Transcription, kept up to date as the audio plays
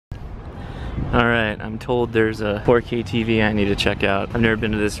Alright, I'm told there's a 4K TV I need to check out. I've never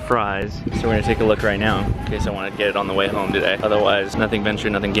been to this Fry's, so we're gonna take a look right now in case I want to get it on the way home today. Otherwise, nothing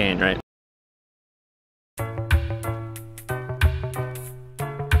ventured, nothing gained, right?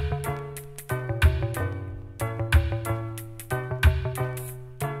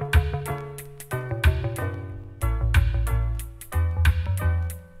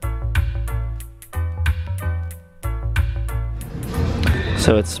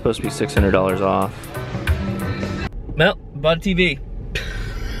 So it's supposed to be $600 off. Well, bought a TV.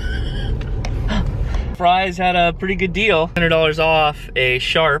 Fry's had a pretty good deal. $100 off a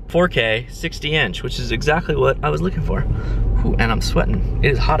Sharp 4K 60-inch, which is exactly what I was looking for. Ooh, and I'm sweating.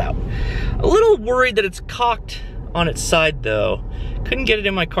 It is hot out. A little worried that it's cocked on its side though. Couldn't get it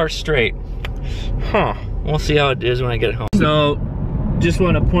in my car straight. Huh, we'll see how it is when I get home. So, just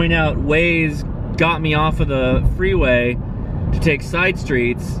want to point out, Waze got me off of the freeway to take side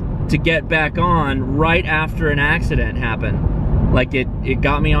streets to get back on right after an accident happened. Like it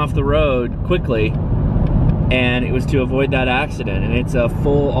got me off the road quickly, and it was to avoid that accident, and it's a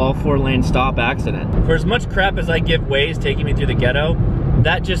full all 4-lane stop accident. For as much crap as I give Waze taking me through the ghetto,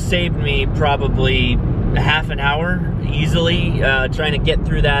 that just saved me probably half an hour easily trying to get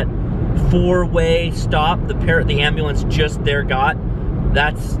through that 4-way stop the ambulance just there got.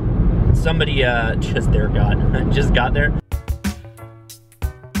 That's somebody just got there.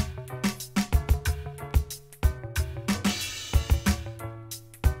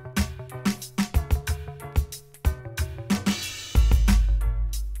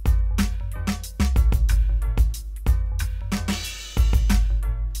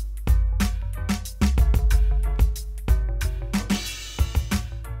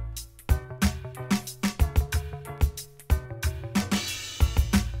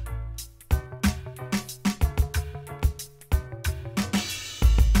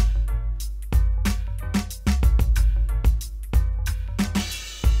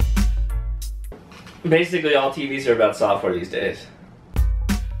 Basically, all TVs are about software these days.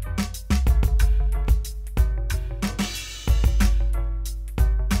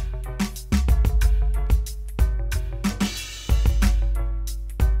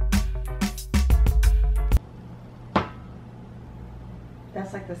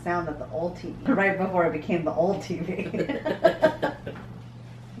 That's like the sound of the old TV, right before it became the old TV.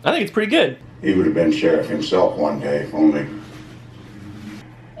 I think it's pretty good. He would have been sheriff himself one day, if only.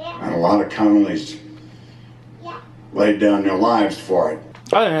 And a lot of counties laid down their lives for it.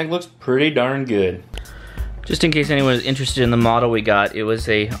 I think it looks pretty darn good. Just in case anyone is interested in the model we got, it was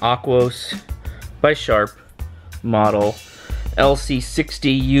a Aquos by Sharp model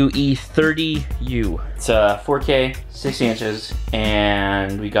LC60UE30U. It's a 4K, 60 inches,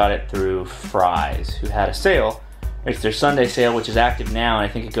 and we got it through Fry's, who had a sale. It's their Sunday sale, which is active now, and I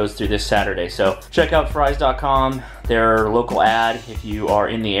think it goes through this Saturday. So check out Fry's.com, their local ad, if you are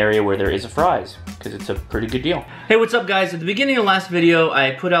in the area where there is a Fry's, because it's a pretty good deal. Hey, what's up guys? At the beginning of the last video,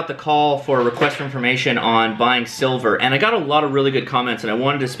 I put out the call for a request for information on buying silver, and I got a lot of really good comments, and I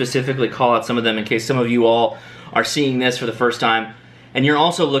wanted to specifically call out some of them in case some of you all are seeing this for the first time. And you're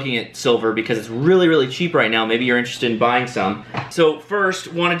also looking at silver because it's really, really cheap right now. Maybe you're interested in buying some. So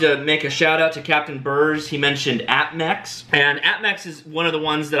first, wanted to make a shout out to Captain Burrs. He mentioned APMEX. And APMEX is one of the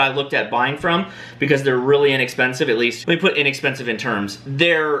ones that I looked at buying from because they're really inexpensive, at least. Let me put inexpensive in terms.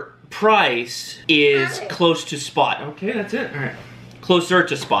 Their price is close to spot. Okay, that's it. All right. Closer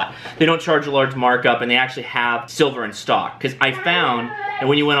to spot. They don't charge a large markup, and they actually have silver in stock. Because I found that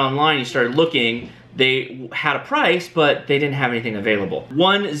when you went online, you started looking, they had a price, but they didn't have anything available.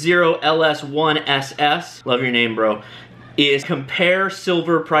 10LS1SS, love your name, bro, is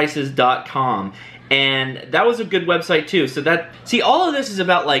comparesilverprices.com. And that was a good website too. So that, see, all of this is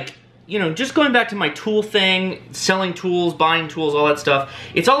about, like, you know, just going back to my tool thing, selling tools, buying tools, all that stuff,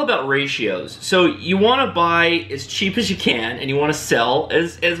 it's all about ratios. So you want to buy as cheap as you can, and you want to sell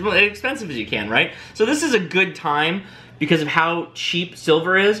as expensive as you can, right? So this is a good time because of how cheap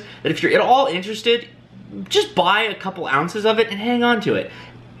silver is, that if you're at all interested, just buy a couple ounces of it and hang on to it.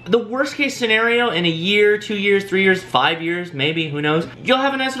 The worst case scenario, in a year, 2 years, 3 years, 5 years, maybe, who knows, you'll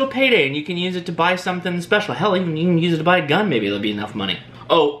have a nice little payday and you can use it to buy something special. Hell, even you can use it to buy a gun, maybe it'll be enough money.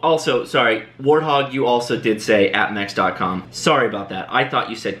 Oh, also, sorry, Warthog, you also did say APMEX.com. Sorry about that. I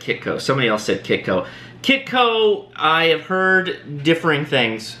thought you said Kitco. Somebody else said Kitco. Kitco, I have heard differing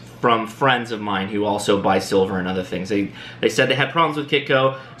things from friends of mine who also buy silver and other things. They said they had problems with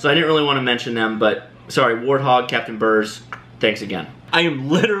Kitco, so I didn't really want to mention them, but sorry, Warthog, Captain Burrs, thanks again. I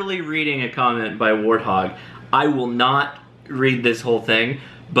am literally reading a comment by Warthog. I will not read this whole thing,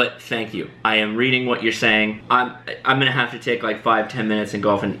 but thank you. I am reading what you're saying. I'm gonna have to take like 5-10 minutes and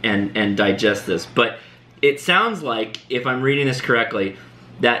go off and digest this. But it sounds like, if I'm reading this correctly,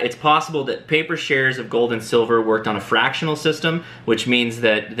 that it's possible that paper shares of gold and silver worked on a fractional system, which means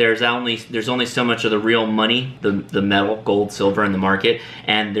that there's only so much of the real money, the metal, gold, silver in the market,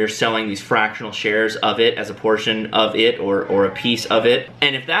 and they're selling these fractional shares of it as a portion of it or a piece of it.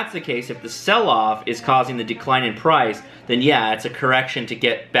 And if that's the case, if the sell-off is causing the decline in price, then yeah, it's a correction to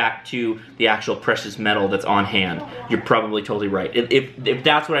get back to the actual precious metal that's on hand. You're probably totally right. If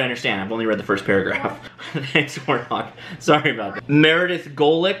that's what I understand, I've only read the first paragraph. Thanks, Warnock. Sorry about that. Meredith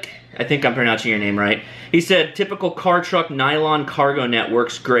Golick, I think I'm pronouncing your name right. He said, typical car truck nylon cargo net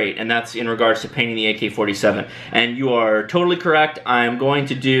works great, and that's in regards to painting the AK-47. And you are totally correct. I'm going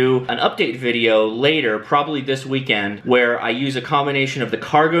to do an update video later, probably this weekend, where I use a combination of the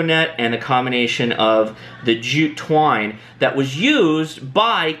cargo net and a combination of the jute twine that was used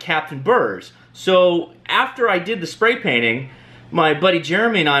by Captain Burrs. So after I did the spray painting, my buddy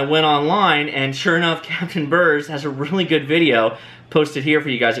Jeremy and I went online, and sure enough, Captain Burrs has a really good video posted here for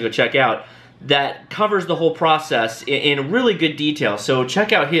you guys to go check out that covers the whole process in really good detail. So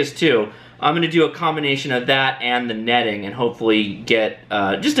check out his too. I'm going to do a combination of that and the netting and hopefully get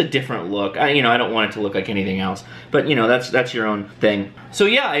just a different look. I don't want it to look like anything else, but that's your own thing. So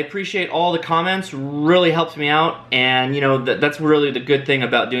yeah, I appreciate all the comments. Really helps me out, and that's really the good thing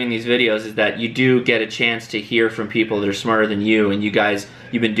about doing these videos, is that you do get a chance to hear from people that are smarter than you, and you guys,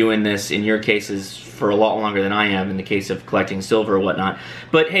 you've been doing this in your cases for a lot longer than I am in the case of collecting silver or whatnot.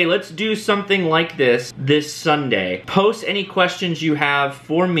 But hey, let's do something like this Sunday. Post any questions you have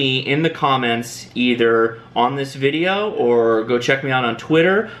for me in the comments, either on this video, or go check me out on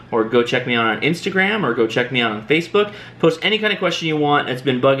Twitter, or go check me out on Instagram, or go check me out on Facebook. Post any kind of question you want that's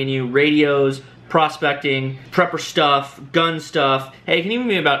been bugging you. Radios, prospecting, prepper stuff, gun stuff. Hey, it can even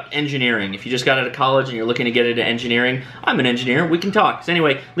be about engineering. If you just got out of college and you're looking to get into engineering, I'm an engineer, we can talk. So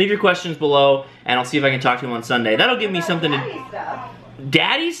anyway, leave your questions below, and I'll see if I can talk to them on Sunday. That'll give me something to... Stuff.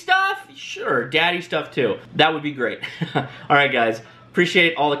 Daddy stuff? Sure, daddy stuff too. That would be great. Alright guys,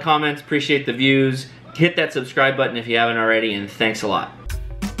 appreciate all the comments, appreciate the views. Hit that subscribe button if you haven't already, and thanks a lot.